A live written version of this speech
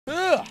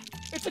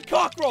It's a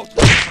cockroach.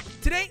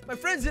 Today, my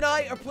friends and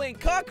I are playing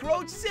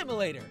Cockroach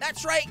Simulator.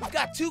 That's right, we've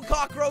got 2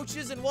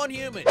 cockroaches and 1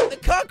 human. The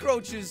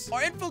cockroaches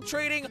are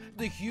infiltrating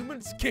the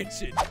human's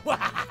kitchen.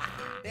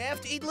 They have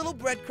to eat little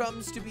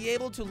breadcrumbs to be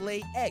able to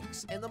lay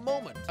eggs in the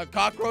moment a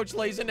cockroach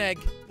lays an egg.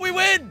 We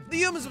win! The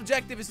human's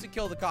objective is to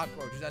kill the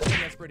cockroaches. I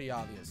think that's pretty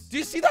obvious. Do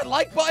you see that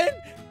like button?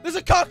 There's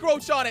a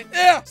cockroach on it.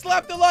 Yeah,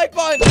 slap the like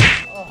button.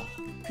 Oh,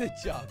 good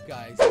job,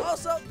 guys.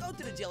 Also, go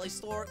to the jelly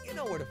store. You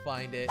know where to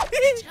find it.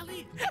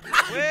 Jelly.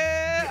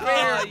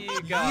 Where are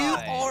you guys?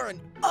 You are an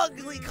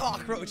ugly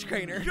cockroach,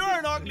 Crainer. You're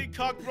an ugly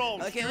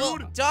cockroach, Okay, dude. well,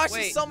 Josh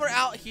is somewhere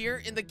out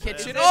here in the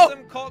kitchen. There's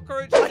some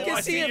cockroaches. I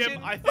can see him.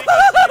 I think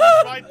I see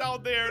him right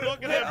down there.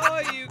 Look at Where him.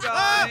 are you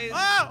guys?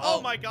 Oh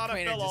my God, I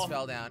Crainer fell just off.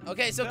 fell down.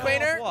 Okay, so Fell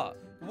Crainer, off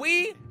what?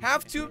 we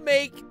have to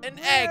make an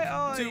egg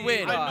are to you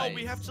win. guys? I know,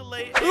 we have to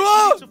lay eggs. We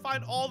Whoa! need to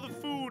find all the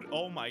food.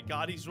 Oh my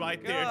God, he's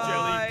right there,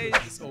 Jelly.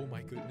 Guys. Oh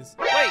my goodness.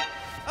 Wait.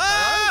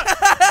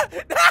 Ah!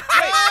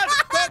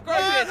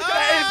 Cockroaches.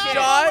 That is Come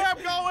Josh.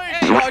 Where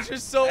I'm going? Josh, you're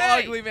so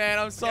Hey. ugly, man.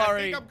 I'm Yeah, I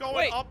sorry. think I'm going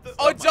Wait. up the.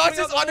 Oh, Stop Josh coming is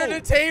out the under hole.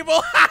 the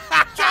table.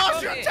 Josh,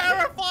 Come you're here.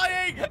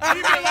 terrifying.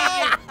 Leave me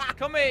alone.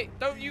 Come here.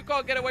 You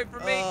can't get away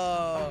from me.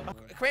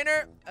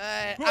 Crainer,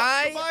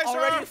 Goodbye, I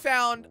already sir.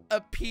 found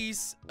a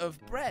piece of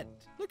bread.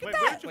 Look at Wait,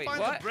 that. where did you Wait, find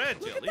what? the bread,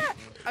 Look at Jelly? that.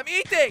 I'm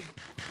eating.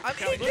 I'm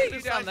Okay, look eating.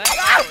 at down this there.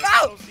 side. Ow, I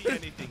ow. don't see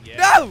anything yet.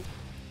 No.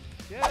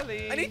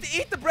 Jelly. I need to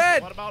eat the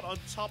bread. What about on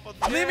top of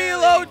the? Leave me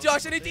alone,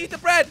 Josh. I need to eat the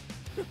bread.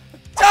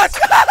 Josh.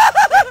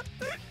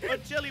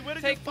 But Jelly, where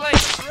did Take you find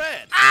the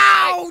bread?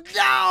 Ow,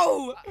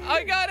 no.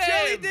 I got it.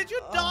 Jelly, did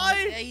you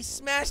die? Yeah, he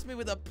smashed me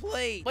with a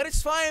plate. But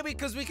it's fine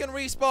because we can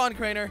respawn,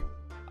 Crainer.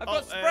 I've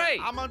got spray.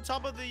 I'm on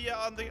top of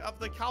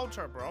the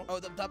counter, bro. Oh,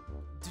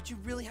 did you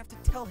really have to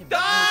tell him? Die!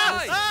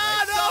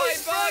 That? No, he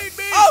Die, sprayed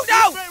me. Oh,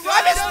 no. He sprayed-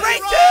 I run,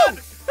 sprayed Jelly,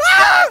 too. run.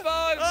 Ah!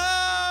 Bugs.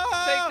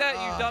 Ah! Take that,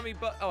 you dummy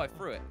butt. Oh, I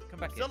threw it. Come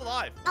back here. Still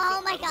alive.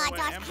 Oh my I don't know God, where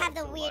Josh, I Amber's have the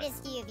still alive.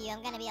 weirdest view of you.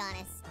 I'm gonna be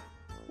honest.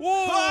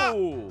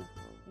 Whoa!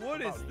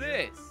 What is About you.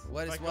 this?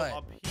 What If is I go what?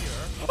 up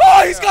here.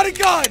 Oh, he's got a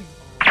gun.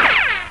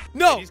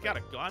 No. He's got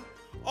a gun.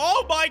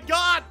 Oh my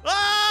God!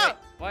 Ah! Wait,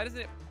 why doesn't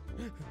it?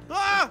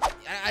 Ah!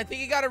 I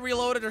think he got to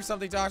reload it or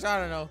something, Josh. I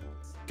don't know.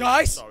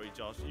 Guys, Sorry,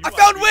 Josh. You I are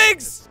found being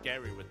wings!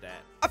 Scary with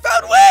that. I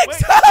found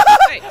wigs.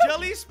 Hey,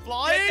 Jelly's get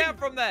flying. down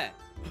from there.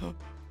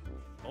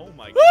 Oh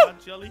my God,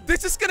 Jelly.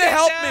 This is going to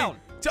help down.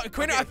 me.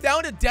 Quinter, I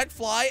found a dead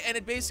fly, and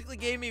it basically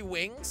gave me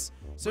wings.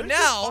 So Where did you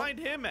now, find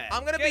him at?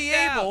 I'm going to Get be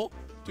down. able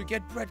to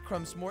get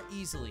breadcrumbs more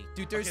easily.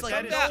 Dude, there's Okay,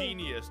 like that is no...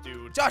 genius,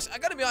 dude. Josh, I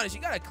got to be honest.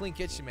 You got a clean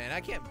kitchen, man. I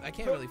can't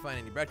really find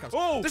any breadcrumbs.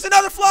 Oh. There's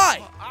another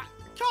fly.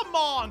 Come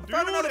on, dude.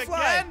 Found another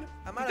fly. Again?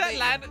 I'm out of That bacon.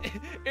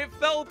 land, it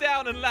fell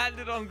down and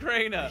landed on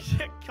Crainer.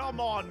 Yeah, come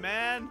on,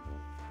 man.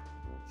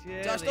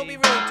 Josh, don't be Jelly.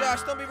 rude.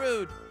 Josh, don't be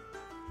rude.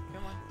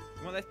 Come on.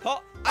 You want this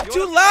pot? I'm You too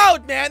want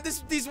loud, man.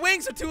 These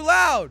wings are too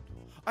loud.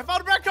 I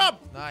found a breadcrumb.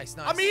 Nice,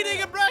 nice. I'm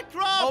eating a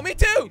breadcrumb. Oh, me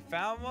too. You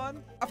found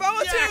one? I found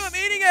one Yes. too.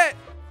 I'm eating it.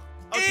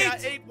 Okay, Eat.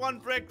 I ate one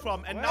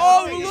breadcrumb, and Oh,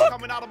 now the thing look. is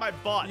coming out of my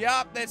butt.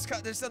 Yup, there's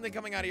something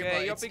coming out of your Yeah,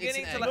 butt. you're It's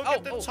beginning an to egg. like- Look Oh,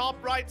 at the oh.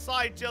 top right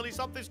side, Jelly.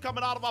 Something's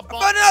coming out of my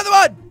butt. Found another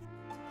one.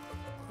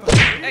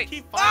 Hey,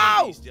 Keep Ow!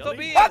 finding these, Stop Jelly.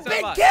 being I've so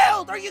been much.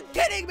 killed. Are you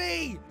kidding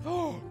me?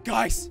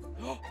 Guys.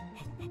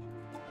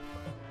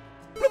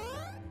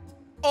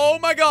 Oh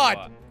my God.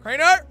 What?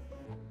 Crainer,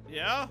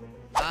 Yeah?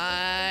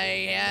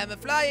 I am a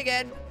fly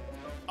again.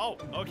 Oh,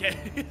 okay.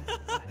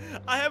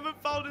 I haven't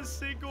found a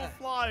single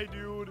fly,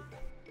 dude.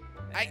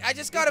 I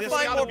just gotta There's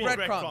find gotta more be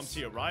breadcrumbs.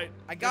 here, right?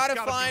 I There's gotta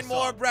gotta be find some.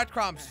 more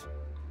breadcrumbs.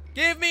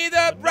 Give me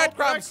the No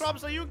breadcrumbs.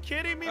 breadcrumbs? Are you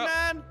kidding me, Oh.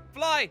 man?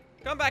 Fly.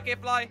 Come back here,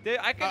 Fly. Dude,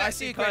 I can I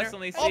see actually you, Crainer.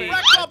 personally Oh, see.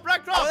 breadcrumb,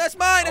 breadcrumb. Oh, that's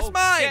mine. That's Oh,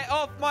 mine. Get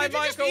off my Did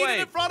you just eat it in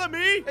microwave. front of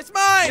me? It's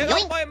mine. Get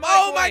off my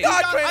Oh my microwave.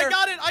 God, I Crainer.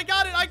 got it. I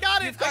got it. I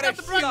got it. You've I got got a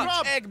the huge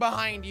breadcrumb. egg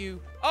behind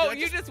you. Oh, I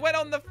you just- just went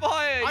on the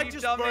fire, I you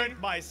just dummy. burned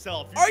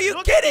myself. Are you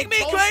look kidding at me,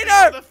 toasting Crainer?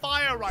 on the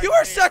fire right You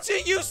are there. such a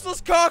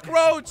useless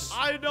cockroach.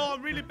 I know.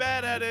 I'm really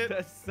bad at it.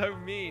 That's so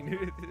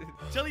mean.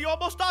 Jelly, you're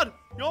almost done.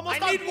 You're almost I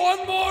done. need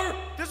one more.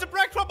 There's a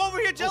breadcrumb over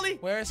here, Jelly.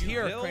 Where is You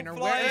here, little Crainer?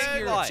 fly. Where is Hey,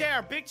 here? fly.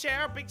 Chair, big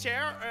chair, big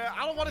chair.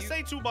 I don't want to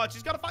say too much.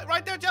 He's got to fight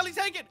right there, Jelly.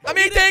 Take it. I'm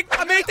Eat eating. it.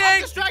 I'm I'm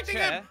eating. distracting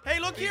Chair. him. Hey,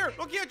 look here.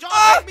 Look here, John.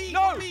 Ah! Take me.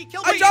 No. Take me.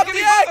 Kill I me. dropped Kill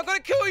the me. egg. I'm gonna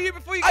kill you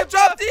before you I get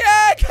dropped the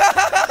egg.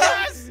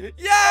 Yes.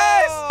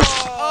 Yes.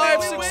 Oh, I've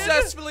we win.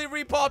 successfully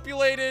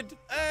repopulated.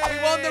 Hey,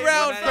 We won the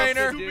round, Hey,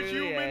 Crainer. Stupid do the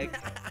human. egg.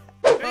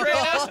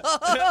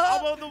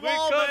 I'm on the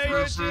wall,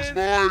 cockroaches. man. This is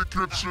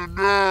my kitchen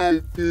now,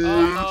 boys.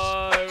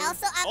 Oh,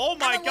 Also, Oh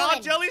my I'm a God,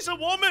 woman. Jelly's a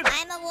woman.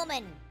 I'm a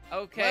woman. no.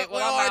 Okay, What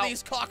well, are I'm out.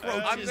 these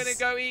cockroaches? I'm gonna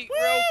go eat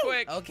real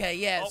quick. Okay,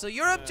 yeah. Oh, So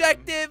your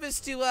objective is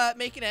to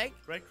make an egg,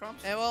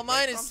 Breadcrumbs. and well,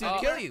 mine is to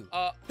Breadcrumbs? kill you.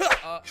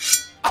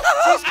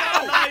 She's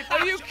got a knife.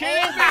 Are you Oh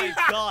kidding my me?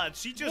 God,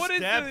 she just What is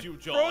stabbed this? you,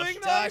 Josh. Throwing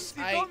knives? Josh,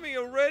 You got me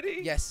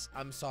already? Yes,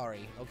 I'm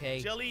sorry. Okay.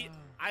 Jelly,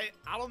 I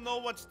don't know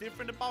what's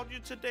different about you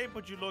today,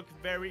 but you look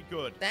very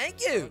good.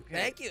 Thank you. Okay.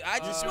 Thank you. I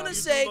just want You to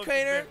do say, look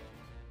Crainer,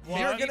 very-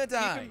 you're What? gonna Keep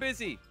die. him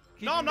busy.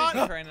 Keep No, him I'm busy,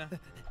 not. Trainer.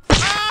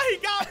 Ah! he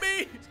got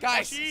me.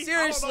 Guys, See?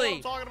 seriously. I don't know what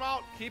I'm talking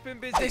about. Keep him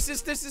busy.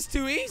 This is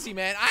too easy,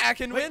 man. I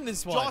can win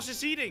this one. Josh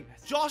is eating.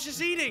 Josh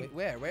is eating. Wait,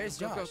 where? Where's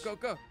Go, Josh?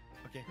 go.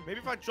 Okay, maybe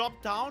if I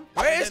drop down.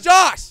 Where and is then-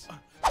 Josh?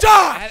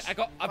 Josh! I've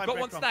got one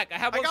breadcrumb. snack. I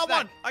have I one got snack.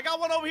 one. I got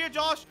one over here,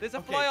 Josh. There's a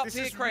Okay, fly up this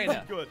here, is really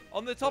Crainer. good.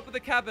 On the top of the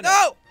cabinet.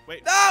 No!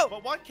 Wait. No!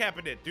 But what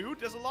cabinet, dude?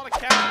 There's a lot of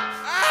cabinets. On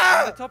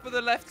Ah! the top of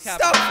the left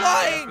cabinet. Stop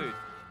flying! Food.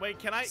 Wait,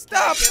 can I? Stop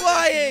can I get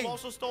flying! You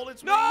also stole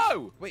its wings?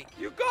 No! Wait.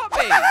 You got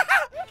me!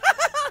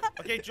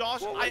 Okay,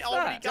 Josh, What was I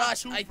already that? got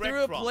Josh, 2 I threw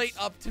a breadcrumbs. plate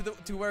up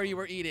to where you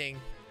were eating.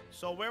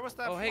 So where was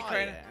that Oh, hey, fly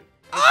Crainer.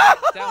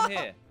 at? Down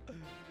here.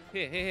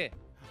 Here.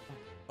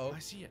 Oh, I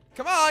see it.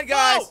 come on,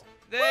 guys!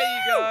 There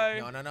you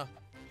go.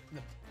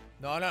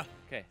 No.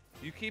 Okay,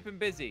 you keep him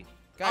busy.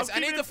 Guys, I'm I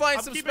need keeping to it- find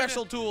I'm some keeping it.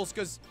 special tools,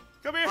 because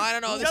Come here. I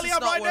don't know, this Jelly, is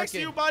I'm not right next to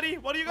working. you, buddy.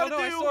 What are you Oh gonna no,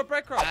 I do? saw a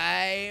breadcrumb.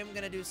 I am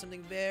going to do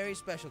something very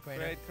special,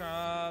 Crainer.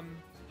 Breadcrumb.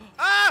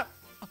 Ah!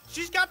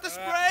 She's got the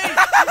spray. She's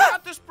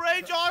got the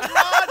spray, Josh.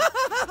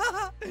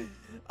 Run!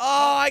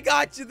 Oh, I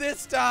got you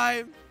this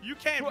time. You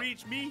can't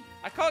reach me.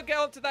 I can't get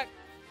onto that.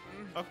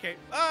 Okay.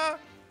 Oh,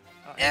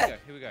 here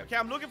we go. Okay,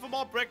 I'm looking for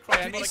more breadcrumbs,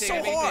 Okay, but I It's me so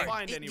can't too, me hard. too.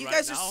 find any You right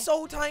guys now. are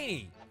so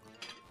tiny.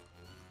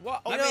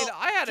 What? You I know, mean,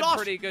 I had Josh, a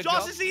pretty good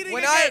Josh job. is eating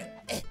When again.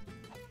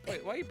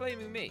 Wait, why are you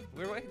blaming me?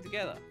 We're working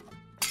together.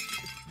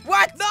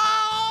 What?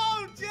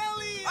 No,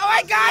 Jelly. Oh,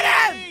 I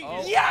got him! eating.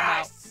 Oh, Yes! I'm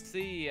out.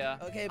 See ya.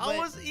 Okay, I but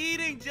was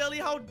eating, Jelly.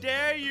 How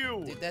dare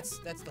you? dude, that's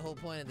the whole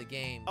point of the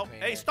game. Oh,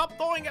 Crainer. hey, stop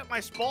throwing at my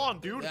spawn,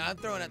 dude. Yeah, I'm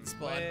throwing at the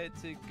spawn. Where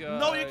to go?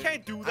 No, you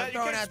can't do that. I'm You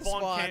throwing can't at the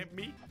spawn spawn. camp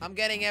me. I'm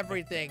getting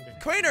everything.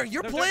 Crainer,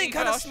 you're No, don't playing eat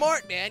kind of Josh.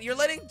 smart, man. You're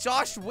letting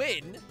Josh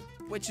win,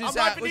 which is I'm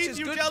right which beneath is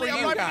you, good Jelly. for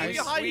I'm you right guys. beneath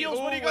you. High We heels.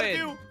 What are you all gonna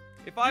win. do?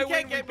 If I You win,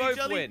 can't we get me, both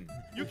Jelly. win.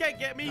 You can't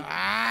get me.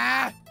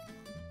 Ah!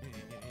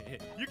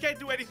 You can't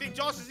do anything.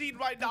 Josh is eating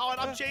right now, and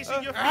I'm chasing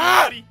your feet,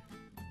 Ah! buddy.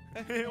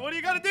 What are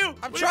you gonna do?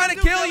 I'm What are trying to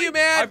gonna do, kill Jelly? you,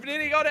 man. I've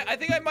nearly got it. I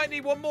think I might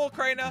need one more,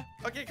 Crainer.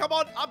 Okay, come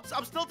on.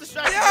 I'm still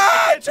distracted. Yeah,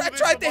 I can't do this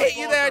tried for to much hit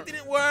you there. It longer.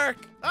 didn't work.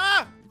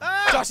 Ah!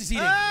 Ah! Josh is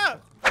eating. Ah!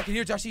 I can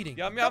hear Josh eating.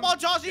 Yum, yum. Come on,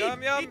 Josh, eat.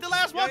 Yum, yum. Eat the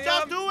last one, Yum, Josh.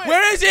 yum. Do it.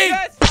 Where is he?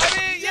 Yes, I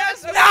mean,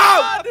 Yes,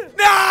 yes. No!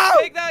 No!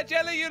 Take that,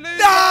 Jelly. You lose.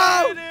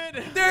 No!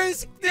 it.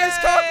 There's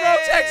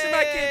cockroach eggs in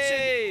my kitchen.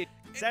 Yay!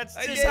 That's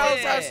This This Yeah, house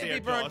yeah, has yeah. to be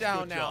Josh. burned down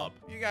Good now. job.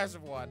 You guys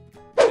have won.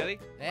 Jelly.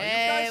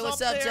 Hey, guys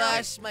what's up up, there?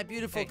 Josh? My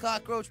beautiful Hey.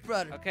 cockroach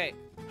brother. Okay,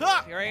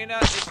 Ha! Crainer.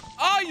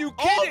 Are you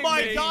Oh kidding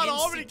my me? God! I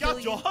already got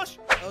Instantly- Josh.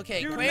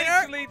 Okay, You Crainer.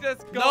 literally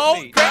just got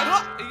No, me. Crainer.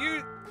 Are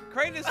you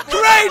Crainer's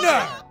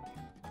Crainer!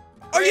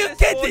 Are you Crainer's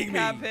kidding me?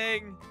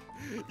 camping.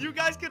 You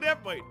guys can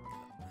have wait.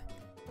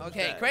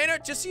 Okay, Crainer,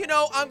 just so you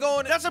know, I'm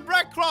going. That's a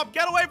breadcrumb.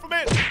 Get away from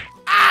it.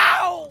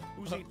 Ow!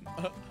 Who's eating?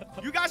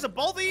 You guys are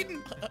both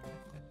eating.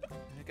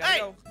 Gotta Hey.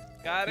 go.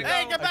 Gotta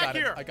Hey, go. get back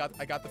here. I got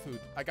the food.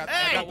 I got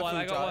Hey! the food,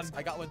 I got Josh. one.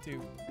 I got one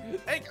too.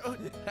 Hey,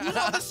 who's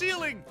on the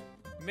ceiling?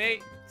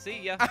 Me. See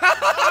ya.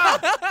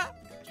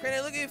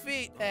 Crainer, look at your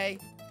feet. Hey.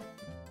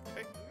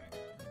 Wait,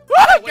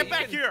 Get you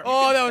back can- here.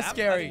 Oh, that was I didn't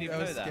scary. even That know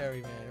was that.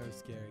 scary, man. That was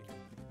scary.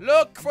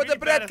 Look for the Really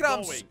bad at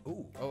breadcrumbs. throwing.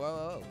 Ooh.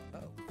 Oh.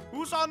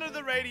 Who's under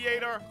the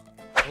radiator?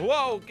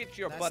 Whoa, get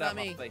your That's butt not out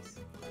my me. face.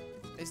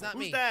 It's not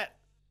Who's me. that?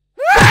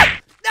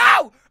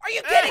 No! Are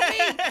you kidding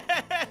me?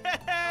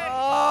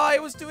 Oh, I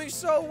was doing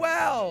so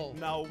well.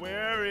 Now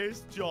where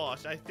is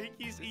Josh? I think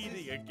he's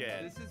eating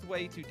again. This is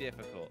way too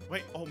difficult.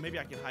 Wait, oh maybe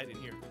I can hide in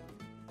here.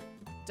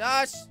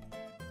 Josh,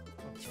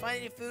 did you find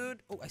any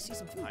food? Oh, I see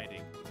some food.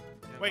 Hiding.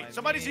 Don't Wait, mind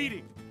somebody's me.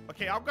 eating.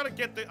 Okay, I'm gonna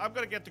get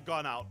the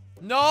gun out.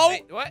 No.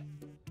 Wait, what?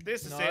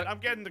 This is No. it. I'm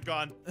getting the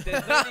gun.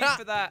 There's no need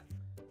for that.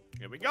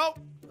 Here we go.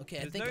 Okay, I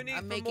There's think no need I'm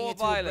for making more it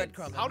to a violence.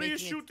 breadcrumb. How I'm do you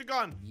making it- shoot the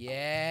gun?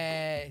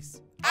 Yes.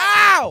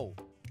 Ow!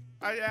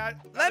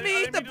 Let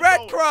me eat the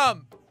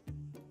breadcrumb.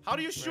 How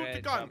do you shoot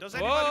the gun? Breadcrumb. Does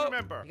anybody Whoa.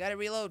 remember? You gotta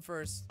reload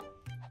first.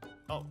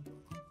 Oh,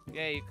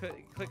 Yeah, you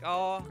click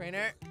R,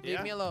 Crainer, leave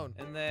Yeah. me alone.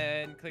 and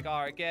then click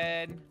R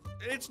again.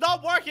 it's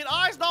not working.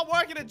 I's not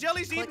working. And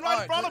Jelly's Click eating right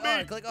R, in front of click me.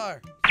 R, click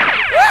R.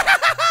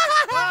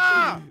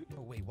 Ah!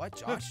 Oh, wait, what,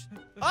 Josh?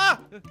 Ah!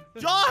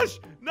 Josh!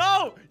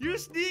 No! You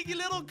sneaky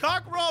little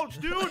cockroach,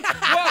 dude!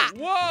 Whoa,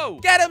 whoa!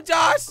 Get him,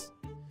 Josh!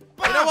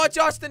 You know Ah! what,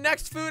 Josh? The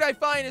next food I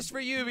find is for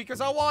you because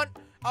I want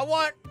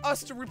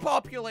us to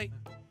repopulate.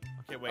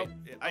 Okay, wait.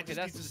 I okay, just that's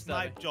need to disturbing.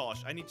 snipe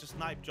Josh. I need to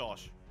snipe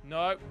Josh.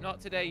 No,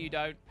 not today. You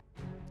don't.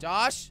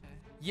 Josh?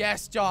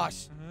 Yes,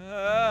 Josh.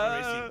 Where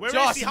is he? Where is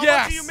Josh, he? How much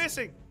yes! are you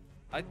missing?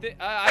 I think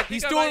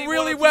He's I doing might need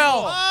really one or two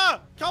well. more.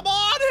 Ah! Come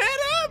on,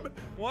 hit him!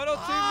 One or two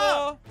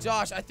Ah! more.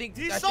 Josh, I think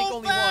He's I think so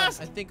only fast!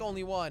 one. I think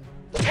only one.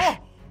 Oh!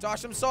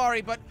 Josh, I'm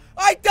sorry, but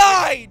I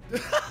died.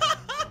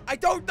 I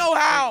don't know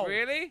how.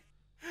 Really?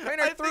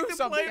 Crainer I threw think the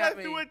something plane I at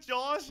me. threw at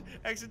Josh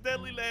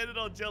accidentally landed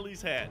on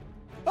Jelly's head.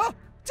 Oh,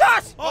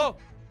 Josh! Oh,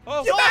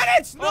 oh. You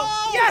managed! No!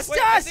 Yes, Wait,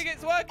 Josh! I think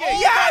it's working. Oh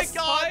Yes!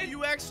 my God! Fine.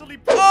 You actually.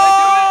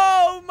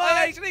 Oh I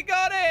my! actually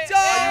got it. Josh!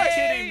 Are you Yay!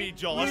 kidding me,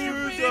 Josh? You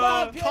Loser. big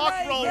old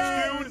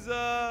cockroach, dude! Loser.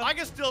 I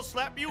can still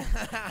slap you.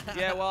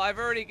 Yeah, well, I've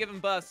already given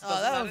bursts. Oh,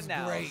 Doesn't that matter was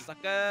now, great.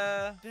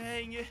 sucker.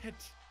 Dang it.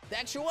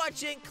 Thanks for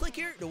watching. Click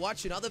here to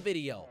watch another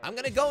video. I'm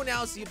gonna go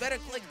now, so you better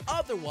click,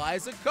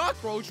 otherwise a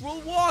cockroach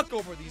will walk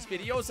over these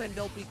videos and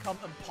they'll become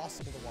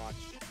impossible to watch.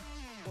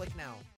 Click now.